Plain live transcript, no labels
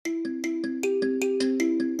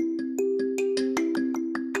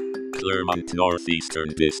Clermont Northeastern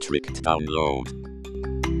District download.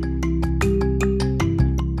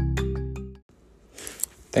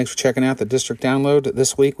 Thanks for checking out the District Download.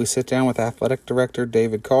 This week we sit down with Athletic Director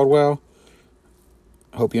David Caldwell.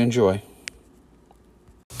 Hope you enjoy.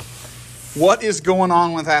 What is going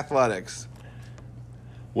on with athletics?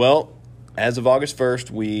 Well, as of August 1st,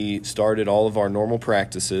 we started all of our normal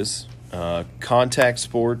practices. Contact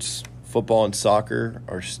sports, football and soccer,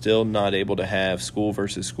 are still not able to have school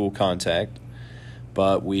versus school contact,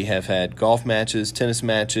 but we have had golf matches, tennis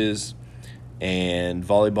matches, and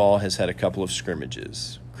volleyball has had a couple of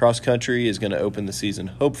scrimmages. Cross country is going to open the season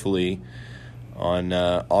hopefully on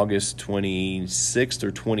August 26th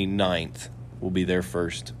or 29th will be their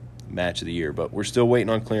first match of the year, but we're still waiting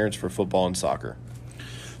on clearance for football and soccer.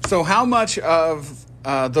 So how much of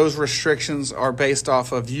those restrictions are based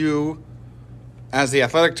off of you as the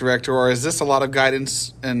athletic director, or is this a lot of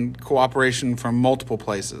guidance and cooperation from multiple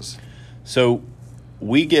places? So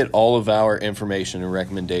we get all of our information and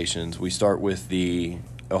recommendations. We start with the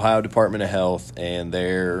Ohio Department of Health and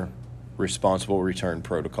their responsible return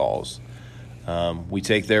protocols. We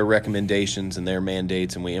take their recommendations and their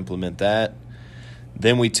mandates and we implement that.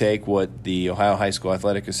 Then we take what the Ohio High School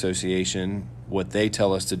Athletic Association, what they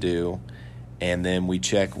tell us to do, and then we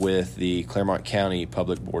check with the Clermont County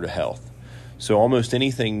Public Board of Health. So almost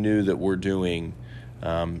anything new that we're doing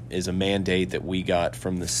is a mandate that we got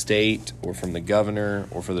from the state or from the governor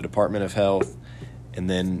or for the Department of Health, and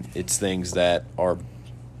then it's things that our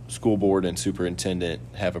school board and superintendent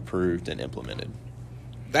have approved and implemented.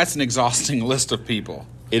 That's an exhausting list of people.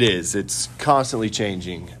 It is. It's constantly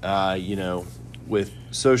changing. With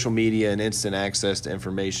social media and instant access to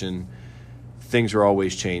information, things are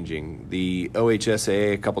always changing. The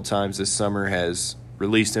OHSAA a couple times this summer has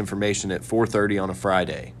released information at 4:30 on a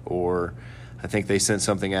Friday, or I think they sent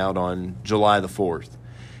something out on July the 4th.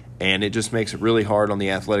 And it just makes it really hard on the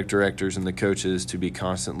athletic directors and the coaches to be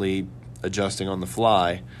constantly adjusting on the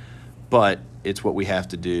fly. But it's what we have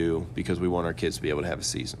to do because we want our kids to be able to have a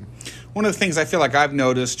season. One of the things I feel like I've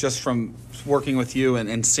noticed just from working with you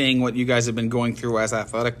and seeing what you guys have been going through as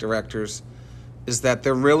athletic directors is that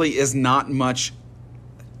there really is not much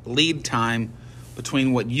lead time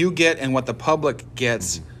between what you get and what the public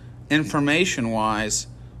gets information-wise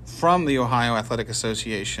from the Ohio Athletic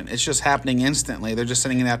Association. It's just happening instantly. They're just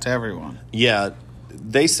sending it out to everyone. Yeah,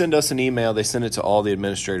 they send us an email. They send it to all the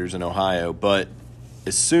administrators in Ohio, but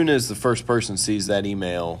as soon as the first person sees that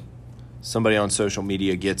email, somebody on social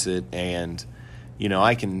media gets it, and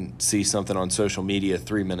I can see something on social media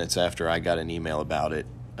 3 minutes after I got an email about it,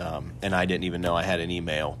 and I didn't even know I had an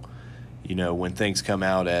email. When things come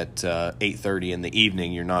out at 8:30 in the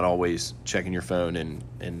evening, you're not always checking your phone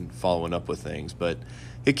and following up with things, but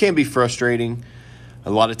it can be frustrating. A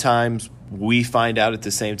lot of times we find out at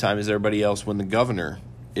the same time as everybody else when the governor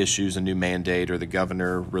issues a new mandate or the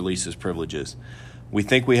governor releases privileges. We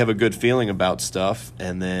think we have a good feeling about stuff,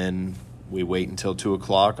 and then we wait until 2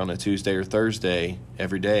 o'clock on a Tuesday or Thursday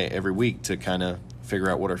every week to kind of figure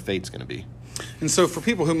out what our fate's going to be. And so for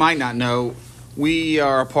people who might not know, we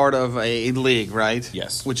are a part of a league, right?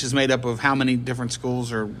 Yes. Which is made up of how many different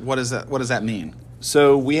schools, or what does that mean?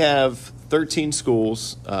 So we have 13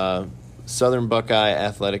 schools, Southern Buckeye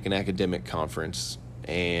Athletic and Academic Conference,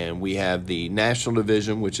 and we have the National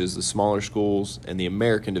Division, which is the smaller schools, and the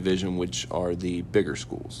American Division, which are the bigger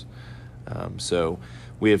schools. So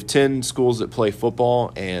we have 10 schools that play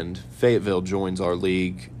football, and Fayetteville joins our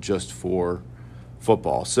league just for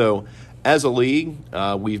football. So as a league,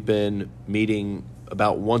 we've been meeting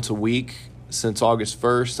about once a week since August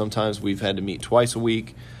 1st. Sometimes we've had to meet twice a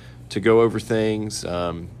week to go over things.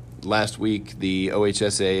 Last week, the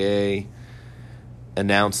OHSAA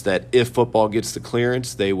announced that if football gets the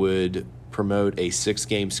clearance, they would promote a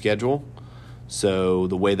 6-game schedule. So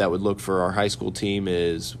the way that would look for our high school team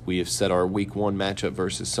is we have set our week 1 matchup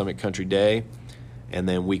versus Summit Country Day, and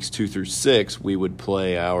then weeks 2 through 6 we would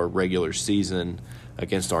play our regular season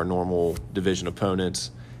against our normal division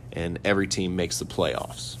opponents, and every team makes the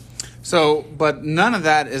playoffs. So, but none of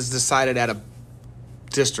that is decided at a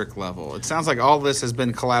district level. It sounds like all this has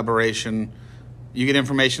been collaboration. You get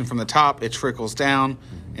information from the top, it trickles down,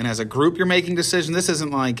 and as a group you're making decisions. This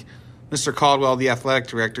isn't like Mr. Caldwell, the athletic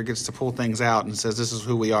director, gets to pull things out and says this is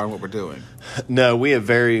who we are and what we're doing. No, we have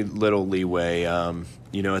very little leeway.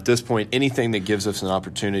 At this point, anything that gives us an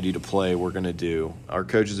opportunity to play, we're going to do. Our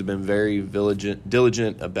coaches have been very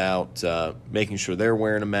diligent about making sure they're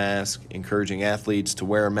wearing a mask, encouraging athletes to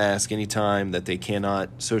wear a mask anytime that they cannot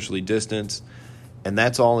socially distance. And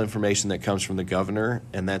that's all information that comes from the governor,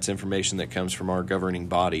 and that's information that comes from our governing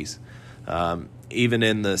bodies. even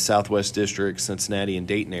in the Southwest District, Cincinnati and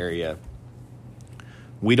Dayton area,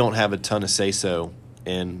 we don't have a ton of say-so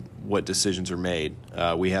in what decisions are made.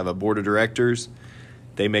 We have a board of directors.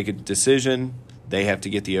 They make a decision. They have to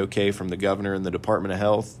get the okay from the governor and the Department of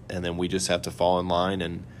Health, and then we just have to fall in line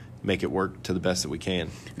and make it work to the best that we can.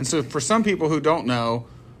 And so for some people who don't know,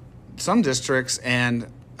 some districts and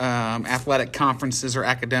athletic conferences or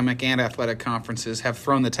academic and athletic conferences have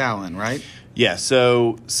thrown the towel in, right? Yeah,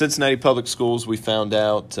 so Cincinnati Public Schools, we found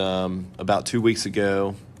out about 2 weeks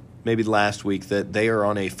ago, maybe last week, that they are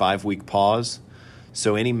on a 5-week pause.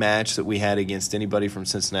 So any match that we had against anybody from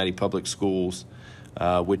Cincinnati Public Schools,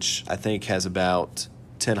 which I think has about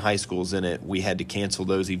 10 high schools in it, we had to cancel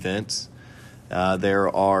those events. There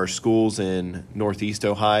are schools in Northeast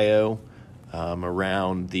Ohio,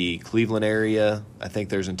 around the Cleveland area. I think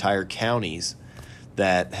there's entire counties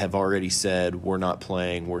that have already said, we're not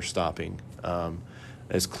playing, we're stopping.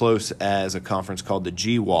 As close as a conference called the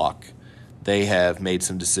GWAC, they have made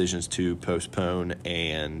some decisions to postpone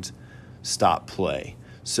and stop play.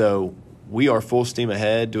 So we are full steam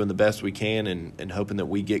ahead, doing the best we can and hoping that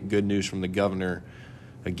we get good news from the governor.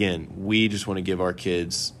 Again, we just want to give our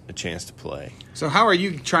kids a chance to play. So how are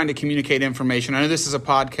you trying to communicate information? I know this is a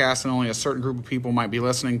podcast and only a certain group of people might be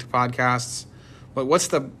listening to podcasts, but what's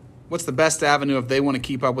the best avenue if they want to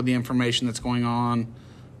keep up with the information that's going on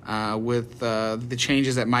with the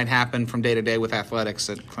changes that might happen from day to day with athletics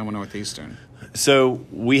at Clemson Northeastern? So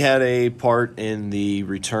we had a part in the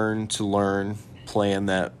Return to Learn plan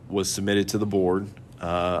that was submitted to the board.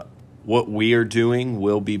 What we are doing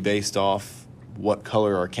will be based off what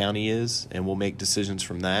color our county is, and we'll make decisions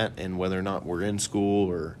from that and whether or not we're in school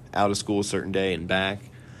or out of school a certain day and back.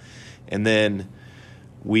 And then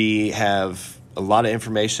we have a lot of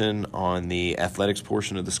information on the athletics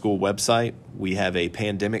portion of the school website. We have a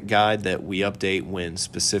pandemic guide that we update when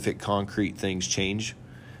specific concrete things change.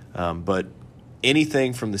 But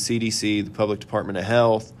anything from the CDC, the Public Department of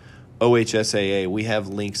Health, OHSAA, we have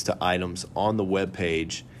links to items on the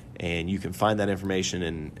webpage, and you can find that information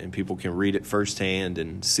and people can read it firsthand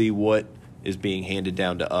and see what is being handed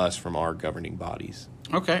down to us from our governing bodies.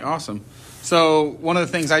 Okay, awesome. So one of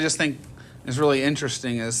the things I just think is really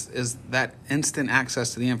interesting is that instant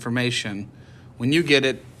access to the information. When you get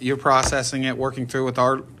it, you're processing it, working through with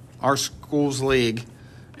our school's league,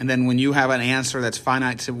 and then when you have an answer that's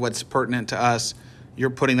finite to what's pertinent to us, you're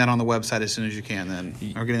putting that on the website as soon as you can then,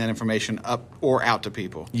 or getting that information up or out to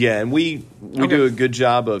people. Yeah, and we do a good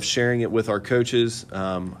job of sharing it with our coaches.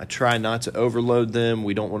 I try not to overload them.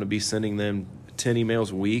 We don't want to be sending them 10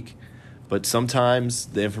 emails a week, but sometimes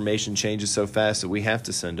the information changes so fast that we have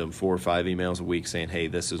to send them 4 or 5 emails a week saying, hey,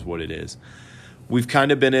 this is what it is. We've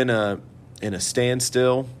kind of been in a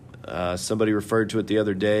standstill. Somebody referred to it the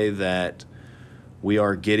other day that we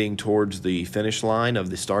are getting towards the finish line of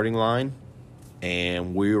the starting line,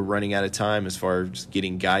 and we're running out of time as far as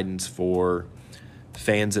getting guidance for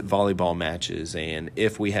fans at volleyball matches, and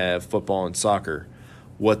if we have football and soccer,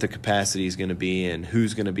 what the capacity is going to be and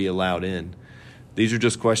who's going to be allowed in. These are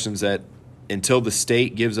just questions that until the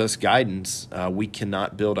state gives us guidance, we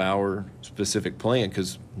cannot build our specific plan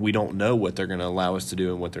because we don't know what they're going to allow us to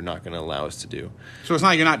do and what they're not going to allow us to do. So it's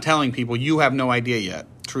not you're not telling people, you have no idea yet,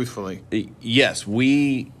 truthfully. Yes,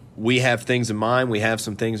 we have things in mind. We have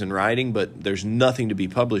some things in writing, but there's nothing to be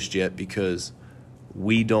published yet because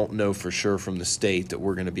we don't know for sure from the state that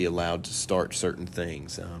we're going to be allowed to start certain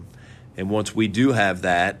things. And once we do have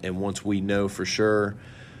that, and once we know for sure,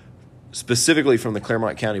 specifically from the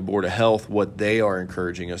Claremont County Board of Health, what they are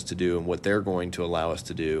encouraging us to do and what they're going to allow us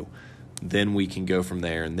to do, then we can go from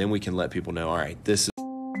there, and then we can let people know, all right, this is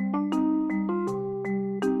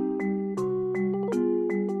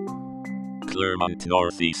Claremont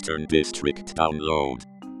Northeastern District download.